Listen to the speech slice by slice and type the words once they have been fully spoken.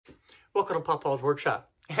Welcome to Papa's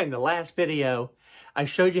Workshop. In the last video, I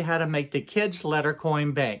showed you how to make the kids' letter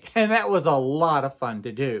coin bank, and that was a lot of fun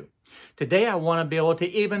to do. Today, I want to be able to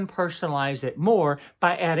even personalize it more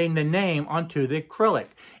by adding the name onto the acrylic.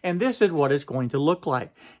 And this is what it's going to look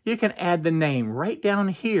like. You can add the name right down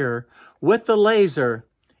here with the laser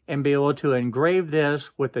and be able to engrave this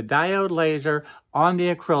with the diode laser on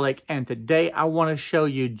the acrylic. And today I want to show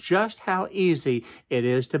you just how easy it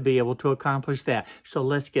is to be able to accomplish that. So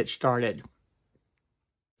let's get started.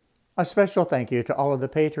 A special thank you to all of the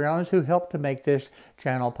Patreons who helped to make this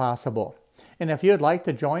channel possible. And if you'd like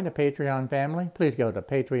to join the Patreon family, please go to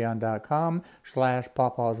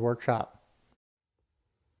patreon.com/papasworkshop.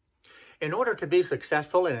 In order to be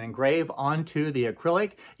successful and engrave onto the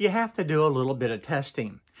acrylic, you have to do a little bit of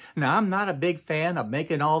testing. Now, I'm not a big fan of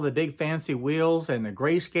making all the big fancy wheels and the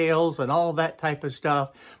grayscales and all that type of stuff,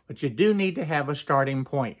 but you do need to have a starting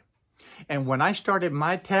point. And when I started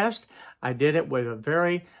my test, I did it with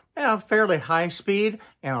a fairly high speed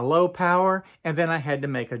and a low power, and then I had to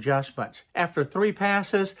make adjustments. After 3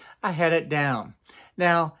 passes, I had it down.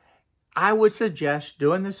 Now, I would suggest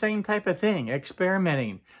doing the same type of thing,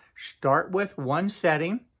 experimenting. Start with one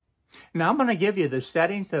setting. Now, I'm going to give you the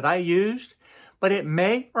settings that I used, but it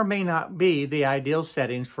may or may not be the ideal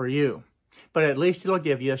settings for you. But at least it'll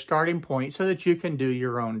give you a starting point so that you can do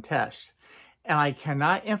your own tests. And I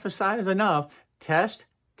cannot emphasize enough, test,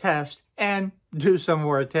 and do some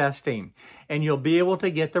more testing. And you'll be able to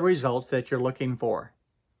get the results that you're looking for.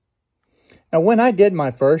 Now, when I did my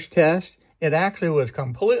first test, it actually was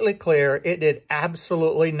completely clear. It did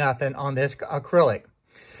absolutely nothing on this acrylic.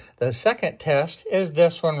 The second test is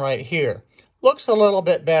this one right here. Looks a little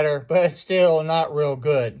bit better, but it's still not real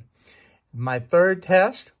good. My third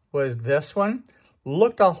test was this one.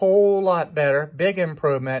 Looked a whole lot better, big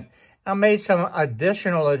improvement. I made some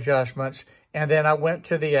additional adjustments, and then I went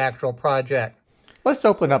to the actual project. Let's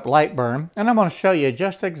open up Lightburn, and I'm going to show you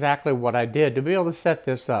just exactly what I did to be able to set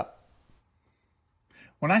this up.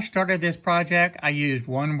 When I started this project, I used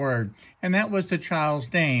one word, and that was the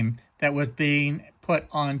child's name that was being put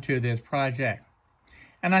onto this project.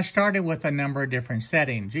 And I started with a number of different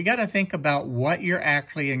settings. You got to think about what you're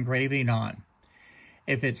actually engraving on.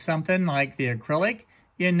 If it's something like the acrylic,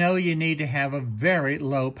 you know you need to have a very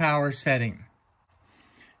low power setting.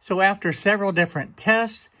 So after several different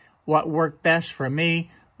tests, what worked best for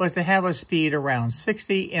me was to have a speed around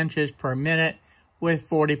 60 inches per minute with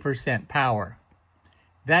 40% power.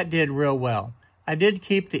 That did real well. I did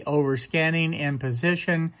keep the overscanning in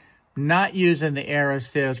position, not using the air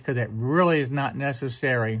assist because it really is not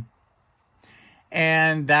necessary.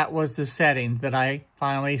 And that was the setting that I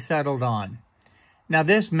finally settled on. Now,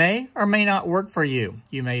 this may or may not work for you.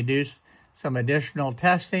 You may do some additional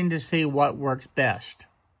testing to see what works best.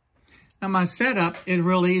 Now, my setup is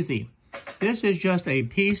real easy. This is just a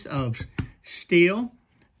piece of steel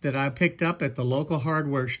that I picked up at the local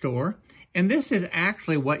hardware store. And this is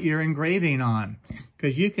actually what you're engraving on,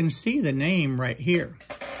 because you can see the name right here.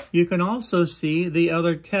 You can also see the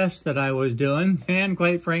other tests that I was doing, and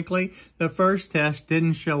quite frankly, the first test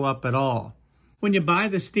didn't show up at all. When you buy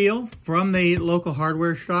the steel from the local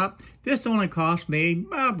hardware shop, this only cost me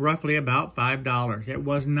roughly about $5. It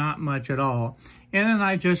was not much at all. And then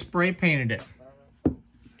I just spray painted it.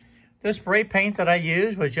 The spray paint that I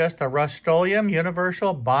used was just a Rust-Oleum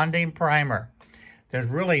Universal Bonding Primer. There's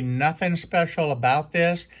really nothing special about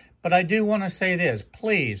this, but I do want to say this.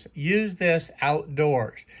 Please use this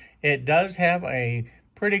outdoors. It does have a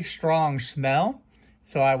pretty strong smell,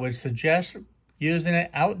 so I would suggest using it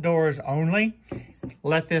outdoors only.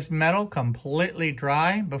 Let this metal completely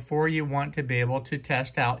dry before you want to be able to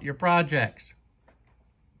test out your projects.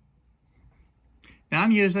 Now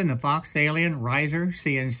I'm using the Fox Alien Riser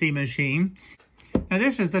CNC machine. Now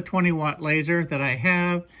this is the 20-watt laser that I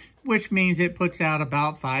have, which means it puts out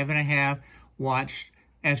about 5.5 watts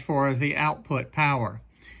as far as the output power.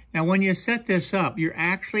 Now, when you set this up, you're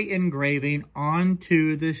actually engraving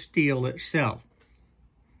onto the steel itself.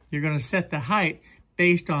 You're going to set the height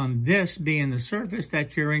based on this being the surface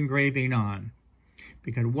that you're engraving on.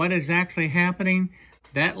 Because what is actually happening,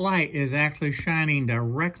 that light is actually shining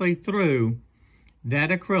directly through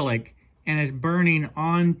that acrylic and is burning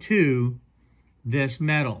onto this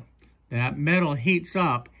metal. That metal heats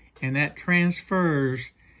up and that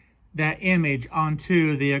transfers that image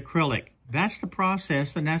onto the acrylic. That's the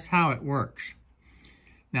process, and that's how it works.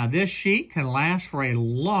 Now, this sheet can last for a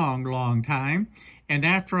long, long time. And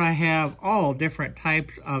after I have all different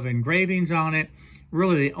types of engravings on it,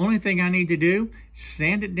 really the only thing I need to do,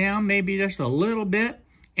 sand it down maybe just a little bit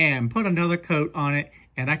and put another coat on it,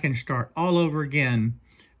 and I can start all over again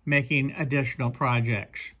making additional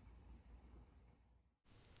projects.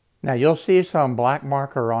 Now you'll see some black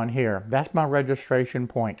marker on here. That's my registration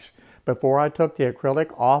points. Before I took the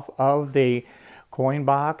acrylic off of the coin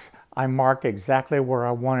box, I marked exactly where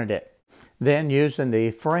I wanted it. Then using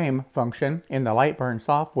the frame function in the Lightburn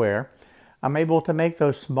software, I'm able to make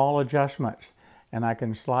those small adjustments. And I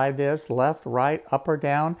can slide this left, right, up or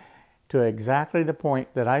down to exactly the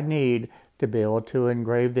point that I need to be able to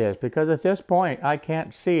engrave this. Because at this point, I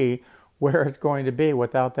can't see where it's going to be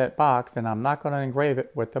without that box, and I'm not going to engrave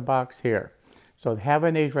it with the box here. So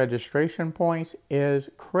having these registration points is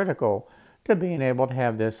critical to being able to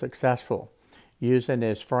have this successful. Using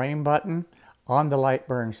this frame button on the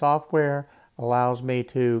Lightburn software allows me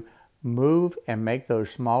to move and make those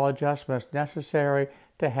small adjustments necessary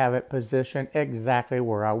to have it positioned exactly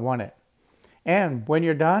where I want it. And when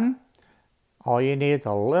you're done, all you need is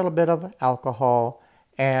a little bit of alcohol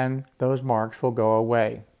and those marks will go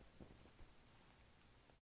away.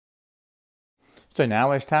 So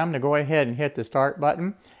now it's time to go ahead and hit the start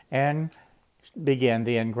button and begin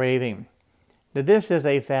the engraving. Now this is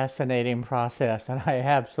a fascinating process and I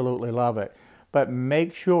absolutely love it. But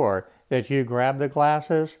make sure that you grab the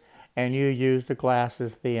glasses and you use the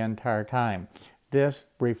glasses the entire time. This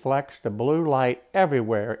reflects the blue light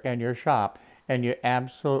everywhere in your shop and you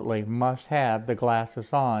absolutely must have the glasses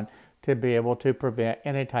on to be able to prevent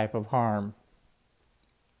any type of harm.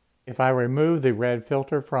 If I remove the red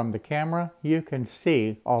filter from the camera, you can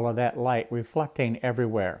see all of that light reflecting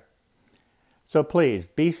everywhere. So please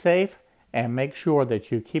be safe and make sure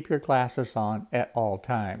that you keep your glasses on at all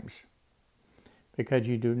times, because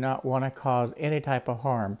you do not want to cause any type of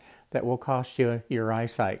harm that will cost you your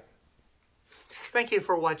eyesight. Thank you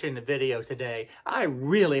for watching the video today. I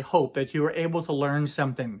really hope that you were able to learn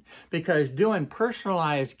something, because doing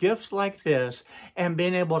personalized gifts like this and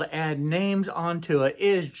being able to add names onto it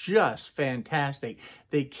is just fantastic.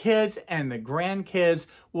 The kids and the grandkids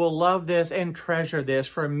will love this and treasure this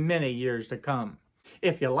for many years to come.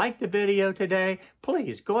 If you liked the video today,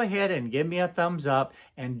 please go ahead and give me a thumbs up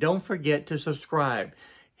and don't forget to subscribe.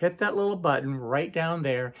 Hit that little button right down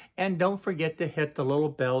there and don't forget to hit the little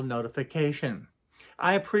bell notification.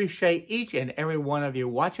 I appreciate each and every one of you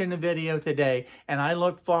watching the video today, and I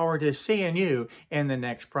look forward to seeing you in the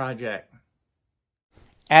next project.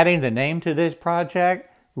 Adding the name to this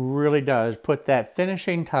project really does put that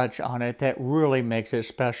finishing touch on it that really makes it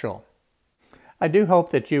special. I do hope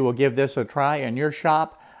that you will give this a try in your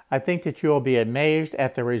shop. I think that you will be amazed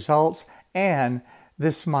at the results and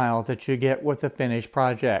the smile that you get with the finished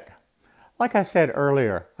project. Like I said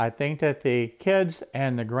earlier, I think that the kids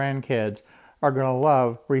and the grandkids are going to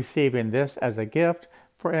love receiving this as a gift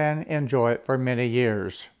and enjoy it for many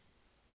years.